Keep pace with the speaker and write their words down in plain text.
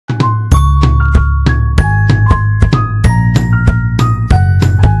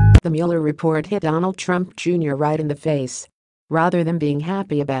The Mueller report hit Donald Trump Jr. right in the face. Rather than being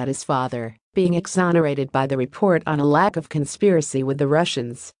happy about his father being exonerated by the report on a lack of conspiracy with the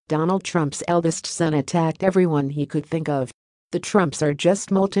Russians, Donald Trump's eldest son attacked everyone he could think of. The Trumps are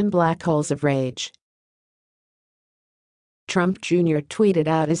just molten black holes of rage. Trump Jr. tweeted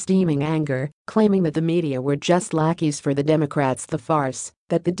out his steaming anger, claiming that the media were just lackeys for the Democrats. The farce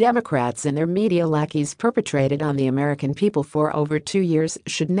that the Democrats and their media lackeys perpetrated on the American people for over 2 years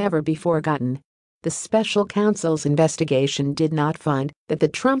should never be forgotten. The special counsel's investigation did not find that the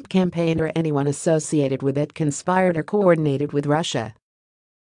Trump campaign or anyone associated with it conspired or coordinated with Russia.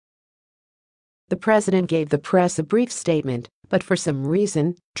 The president gave the press a brief statement, but for some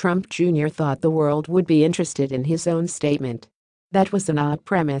reason, Trump Jr. thought the world would be interested in his own statement. That was an odd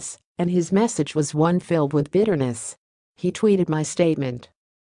premise, and his message was one filled with bitterness. He tweeted my statement.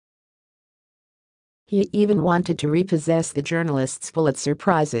 He even wanted to repossess the journalists' Pulitzer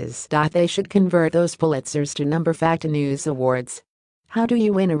Prizes. They should convert those Pulitzers to number fact news awards. How do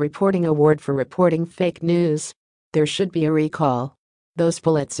you win a reporting award for reporting fake news? There should be a recall. Those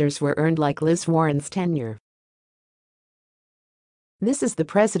Pulitzers were earned like Liz Warren's tenure. This is the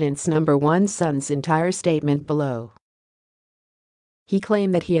president's number one son's entire statement below. He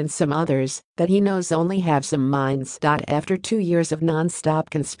claimed that he and some others that he knows only have some minds. After 2 years of non-stop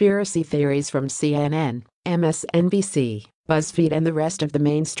conspiracy theories from CNN, MSNBC, BuzzFeed and the rest of the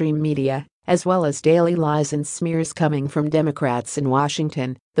mainstream media, as well as daily lies and smears coming from Democrats in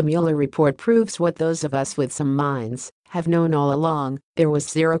Washington, the Mueller report proves what those of us with some minds have known all along: there was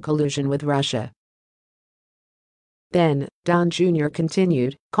zero collusion with Russia. Then, Don Jr.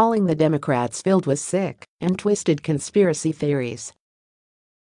 continued, calling the Democrats filled with sick and twisted conspiracy theories.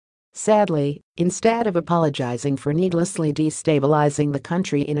 Sadly, instead of apologizing for needlessly destabilizing the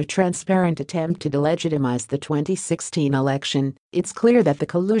country in a transparent attempt to delegitimize the 2016 election, it's clear that the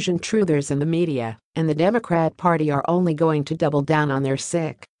collusion truthers in the media and the Democrat Party are only going to double down on their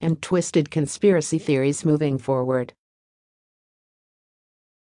sick and twisted conspiracy theories moving forward.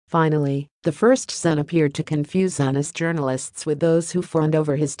 Finally, the first son appeared to confuse honest journalists with those who fawned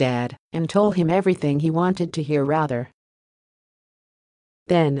over his dad and told him everything he wanted to hear rather.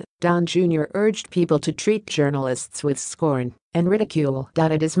 Then, Don Jr. urged people to treat journalists with scorn and ridicule.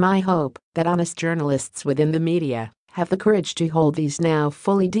 It is my hope that honest journalists within the media have the courage to hold these now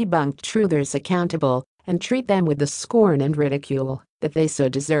fully debunked truthers accountable and treat them with the scorn and ridicule that they so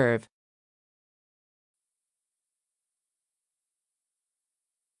deserve.